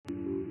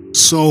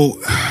So,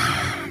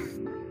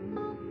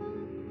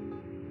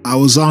 I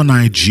was on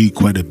IG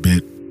quite a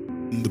bit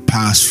in the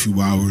past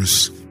few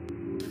hours,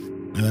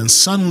 and then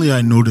suddenly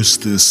I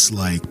noticed this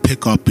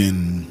pickup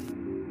in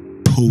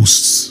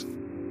posts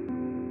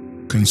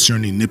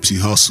concerning Nipsey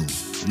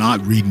Hussle,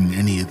 not reading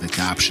any of the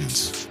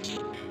captions.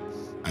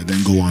 I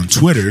then go on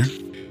Twitter.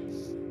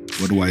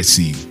 What do I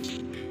see?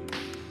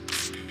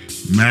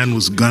 Man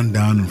was gunned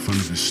down in front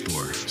of his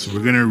store. So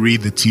we're gonna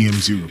read the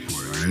TMZ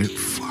report, alright?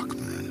 Fuck,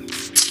 man.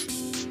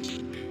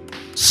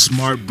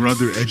 Smart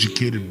brother,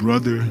 educated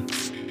brother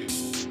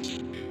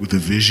with a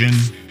vision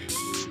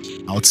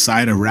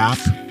outside of rap.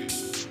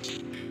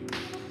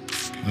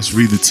 Let's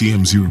read the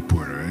TMZ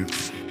report, alright?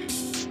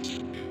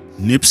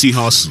 Nipsey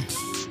Hussle,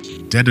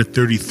 dead at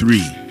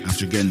 33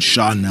 after getting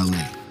shot in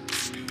LA.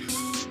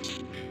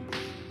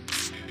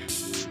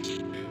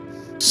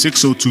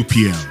 6:02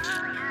 p.m.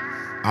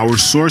 Our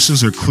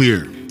sources are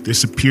clear.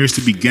 This appears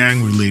to be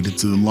gang related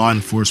to the law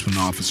enforcement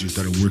officers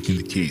that are working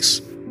the case.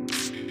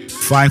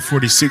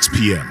 5:46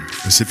 p.m.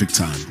 Pacific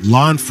time.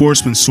 Law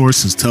enforcement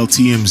sources tell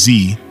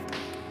TMZ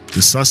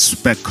the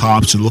suspect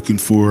cops are looking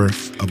for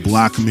a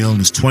black male in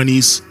his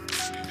 20s.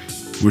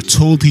 We're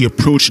told he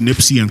approached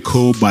Nipsey and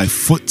Co. by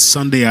foot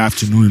Sunday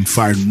afternoon and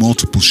fired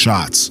multiple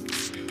shots,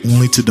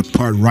 only to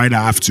depart right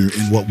after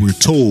in what we're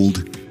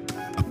told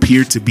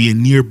appeared to be a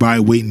nearby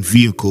waiting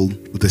vehicle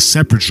with a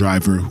separate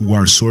driver who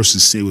our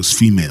sources say was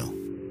female.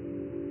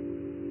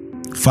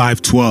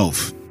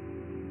 5:12.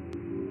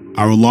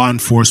 Our law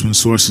enforcement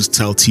sources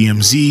tell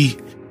TMZ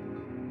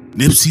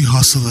Nipsey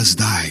Hussle has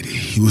died.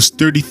 He was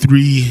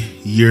 33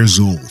 years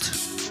old.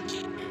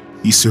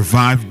 He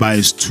survived by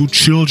his 2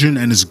 children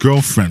and his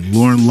girlfriend,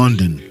 Lauren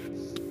London,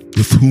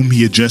 with whom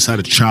he had just had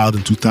a child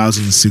in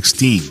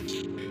 2016.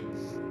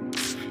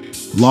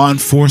 Law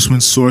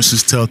enforcement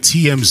sources tell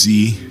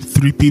TMZ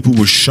 3 people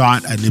were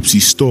shot at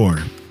Nipsey's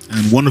store,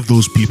 and one of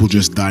those people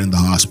just died in the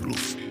hospital.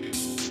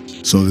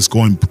 So it's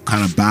going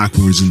kind of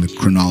backwards in the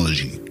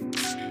chronology.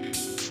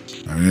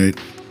 Alright?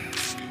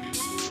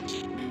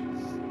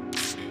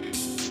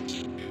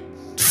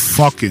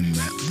 Fucking,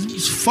 man.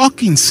 It's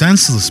fucking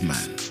senseless,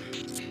 man.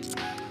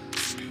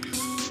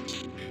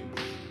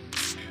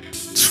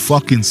 It's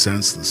fucking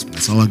senseless, man.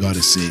 That's all I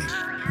gotta say.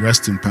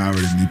 Rest in power to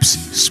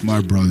Nipsey.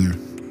 Smart brother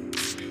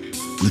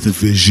with a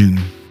vision.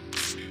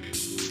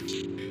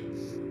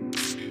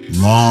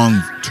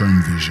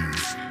 Long-term vision.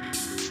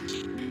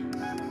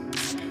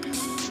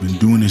 Been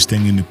doing this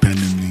thing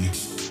independently.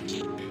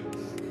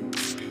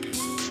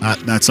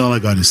 That's all I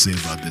gotta say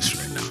about this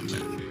right now,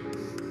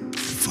 man.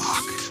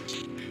 Fuck.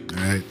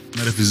 Alright.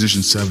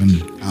 Metaphysician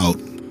 7 out.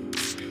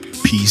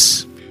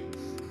 Peace.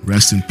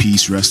 Rest in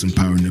peace. Rest in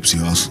power, Nipsey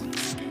Hussle.